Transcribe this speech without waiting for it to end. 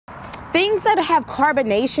things that have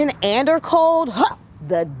carbonation and are cold, huh,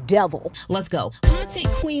 the devil. Let's go. Content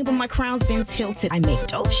queen, but my crown's been tilted. I make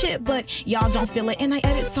dope shit, but y'all don't feel it. And I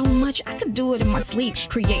edit so much, I could do it in my sleep.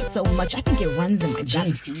 Create so much, I think it runs in my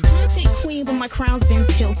genes. Content queen, but my crown's been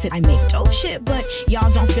tilted. I make dope shit, but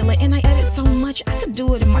y'all don't feel it. And I edit so much, I could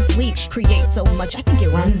do it in my sleep. Create so much, I think it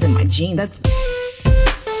runs in my genes. That's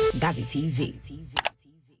GoziTV.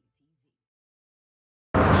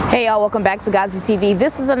 Hey y'all, welcome back to GoziTV.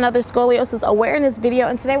 This is another scoliosis awareness video,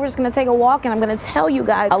 and today we're just gonna take a walk and I'm gonna tell you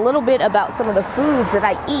guys a little bit about some of the foods that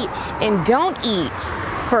I eat and don't eat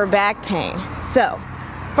for back pain. So,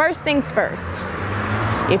 first things first,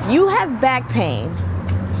 if you have back pain,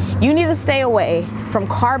 you need to stay away from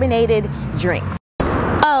carbonated drinks.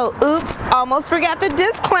 Oh, oops, almost forgot the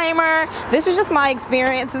disclaimer. This is just my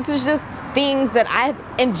experience. This is just things that I've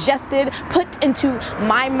ingested, put into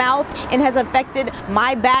my mouth, and has affected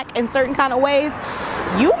my back in certain kind of ways.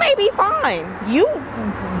 You may be fine.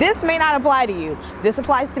 This may not apply to you. This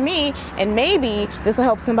applies to me, and maybe this will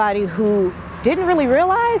help somebody who didn't really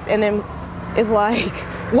realize and then is like,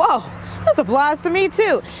 whoa, this applies to me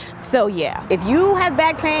too. So yeah, if you have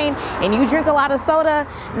back pain and you drink a lot of soda,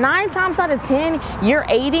 9 times out of 10, you're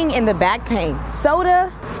aiding in the back pain.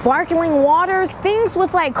 Soda, sparkling waters, things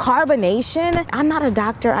with like carbonation. I'm not a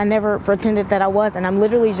doctor, I never pretended that I was, and I'm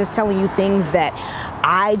literally just telling you things that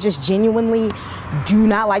I just genuinely do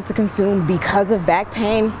not like to consume because of back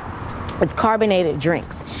pain. It's carbonated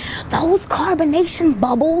drinks. Those carbonation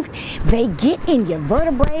bubbles, they get in your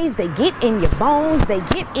vertebrae, they get in your bones, they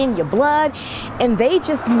get in your blood, and they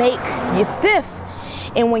just make you stiff.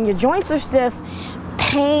 And when your joints are stiff,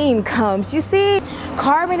 pain comes. You see,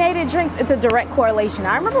 carbonated drinks, it's a direct correlation.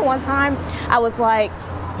 I remember one time I was like,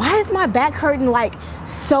 why is my back hurting like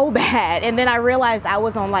so bad? And then I realized I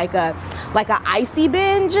was on like a icy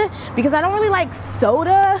binge because I don't really like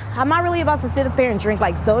soda. I'm not really about to sit up there and drink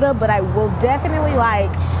like soda, but I will definitely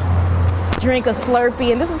like drink a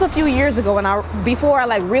Slurpee. And this was a few years ago, and before I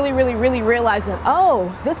like really realized that,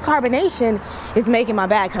 oh, this carbonation is making my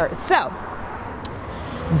back hurt. So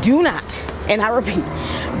do not, and I repeat,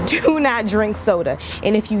 do not drink soda.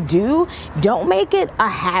 And if you do, don't make it a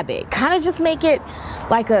habit. Kind of just make it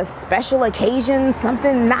like a special occasion,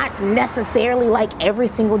 something not necessarily like every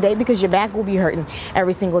single day, because your back will be hurting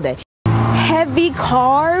every single day. Heavy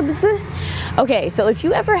carbs. Okay, so if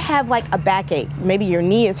you ever have like a backache, maybe your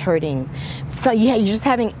knee is hurting, so yeah, you're just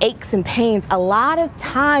having aches and pains, a lot of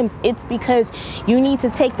times it's because you need to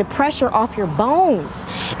take the pressure off your bones.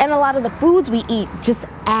 And a lot of the foods we eat just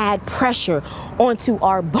add pressure onto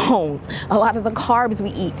our bones. A lot of the carbs we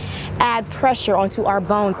eat add pressure onto our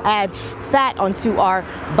bones, add fat onto our,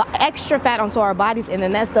 extra fat onto our bodies, and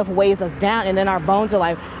then that stuff weighs us down, and then our bones are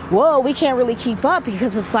like, whoa, we can't really keep up,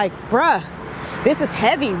 because it's like, bruh, this is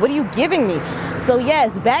heavy. What are you giving me? So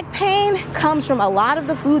yes, back pain comes from a lot of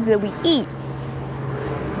the foods that we eat.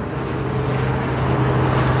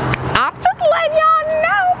 I'm just letting y'all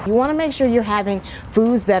know. You want to make sure you're having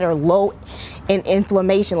foods that are low in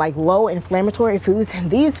inflammation, like low inflammatory foods. And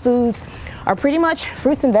these foods are pretty much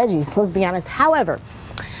fruits and veggies, let's be honest. However,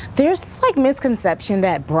 there's this like misconception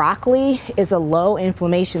that broccoli is a low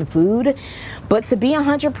inflammation food, but to be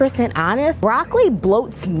 100% honest, broccoli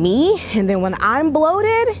bloats me, and then when I'm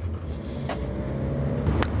bloated,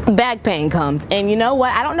 back pain comes. And you know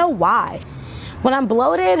what? I don't know why. When I'm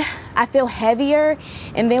bloated, I feel heavier,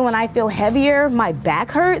 and then when I feel heavier, my back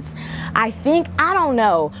hurts. I think, I don't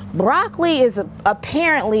know, broccoli is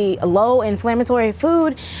apparently a low inflammatory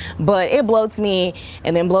food, but it bloats me,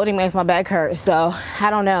 and then bloating makes my back hurt. So I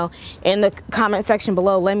don't know. In the comment section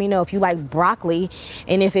below, let me know if you like broccoli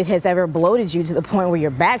and if it has ever bloated you to the point where your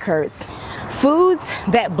back hurts. Foods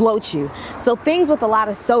that bloat you, so things with a lot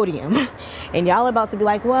of sodium. And y'all are about to be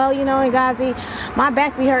like, well, you know, Gazi, my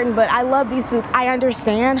back be hurting, but I love these foods. I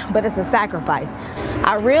understand, but it's a sacrifice.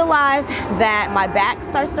 I realize that my back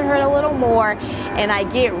starts to hurt a little more, and I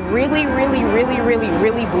get really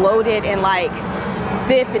bloated and like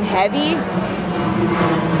stiff and heavy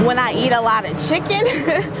when I eat a lot of chicken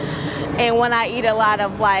and when I eat a lot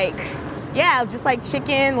of like, yeah, just like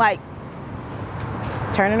chicken, like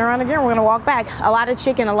turning around again, we're gonna walk back. A lot of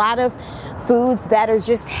chicken, a lot of foods that are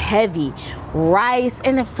just heavy. Rice,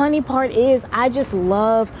 and the funny part is I just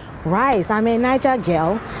love rice. I'm a Niger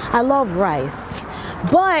girl. I love rice,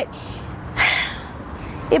 but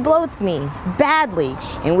it bloats me badly.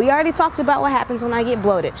 And we already talked about what happens when I get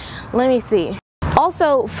bloated. Let me see.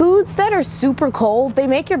 Also, foods that are super cold, they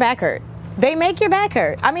make your back hurt. They make your back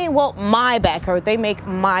hurt. I mean, well, my back hurt. They make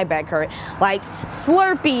my back hurt. Like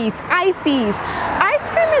Slurpees, ices. Ice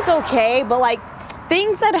cream is okay, but like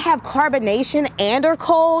things that have carbonation and are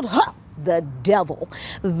cold, huh, the devil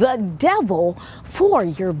for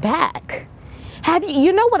your back.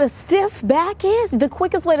 You know what a stiff back is? The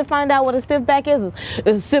quickest way to find out what a stiff back is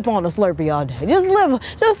sip on a Slurpee all day. Just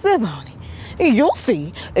sip on it. You'll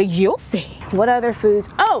see. What other foods?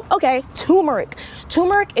 Oh, okay, turmeric.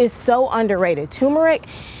 Turmeric is so underrated. Turmeric,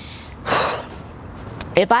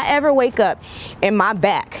 if I ever wake up and my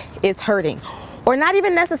back is hurting, or not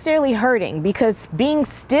even necessarily hurting, because being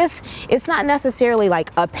stiff, it's not necessarily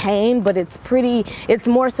like a pain, but it's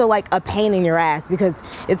more so like a pain in your ass, because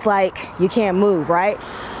it's like you can't move, right?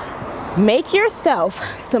 Make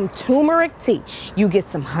yourself some turmeric tea. You get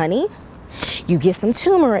some honey, you get some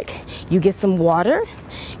turmeric, you get some water.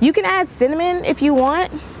 You can add cinnamon if you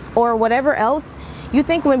want, or whatever else you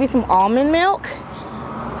think, maybe some almond milk.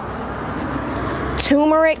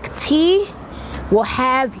 Turmeric tea will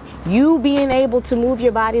have you being able to move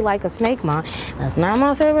your body like a snake, Mom. That's not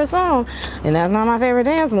my favorite song, and that's not my favorite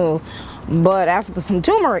dance move. But after some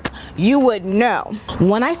turmeric, you would know.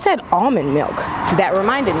 When I said almond milk, that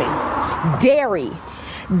reminded me. Dairy,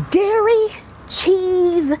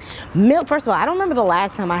 cheese, milk. First of all, I don't remember the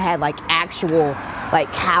last time I had like actual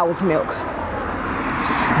like cow's milk.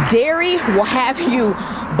 Dairy will have you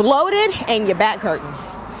bloated and your back hurting.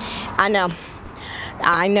 I know.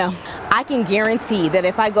 I can guarantee that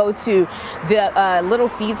if I go to the Little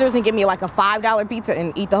Caesars and get me like a $5 pizza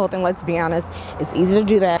and eat the whole thing, let's be honest, it's easy to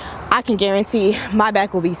do that. I can guarantee my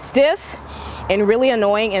back will be stiff and really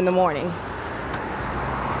annoying in the morning.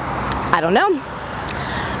 I don't know.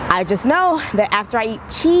 I just know that after I eat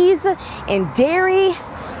cheese and dairy,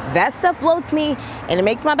 that stuff bloats me and it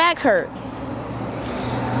makes my back hurt.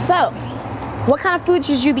 So, what kind of food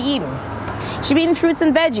should you be eating? You should be eating fruits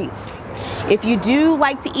and veggies. If you do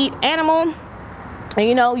like to eat animal, and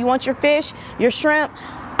you know, you want your fish, your shrimp,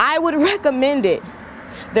 I would recommend it.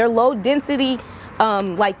 They're low density,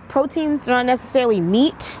 like proteins, they're not necessarily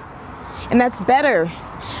meat, and that's better.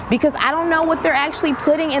 Because I don't know what they're actually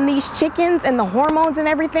putting in these chickens and the hormones and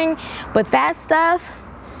everything, but that stuff,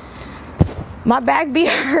 my back be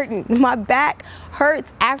hurting. My back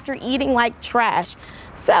hurts after eating like trash.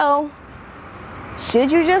 So,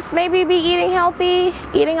 should you just maybe be eating healthy,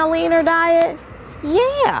 eating a leaner diet?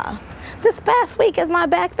 Yeah. This past week, has my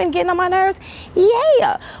back been getting on my nerves?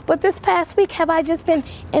 Yeah. But this past week, have I just been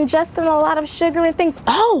ingesting a lot of sugar and things?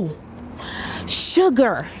 Oh,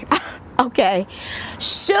 sugar. Okay.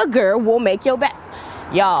 Sugar will make your back,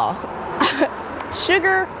 y'all.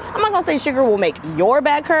 Sugar, I'm not gonna say sugar will make your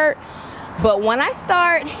back hurt, but when I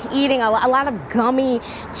start eating a lot of gummy,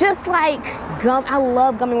 just like gum, I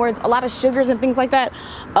love gummy words, a lot of sugars and things like that,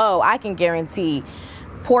 oh, I can guarantee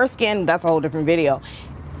poor skin, that's a whole different video,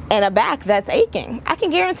 and a back that's aching. I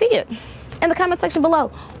can guarantee it. In the comment section below,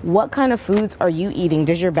 what kind of foods are you eating?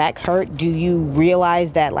 Does your back hurt? Do you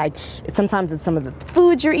realize that like sometimes it's some of the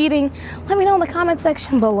foods you're eating? Let me know in the comment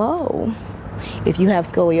section below. If you have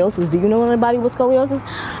scoliosis, do you know anybody with scoliosis?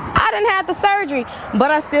 I didn't have the surgery, but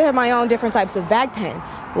I still have my own different types of back pain.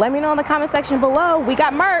 Let me know in the comment section below. We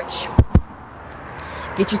got merch.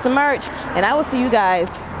 Get you some merch, and I will see you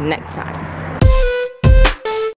guys next time.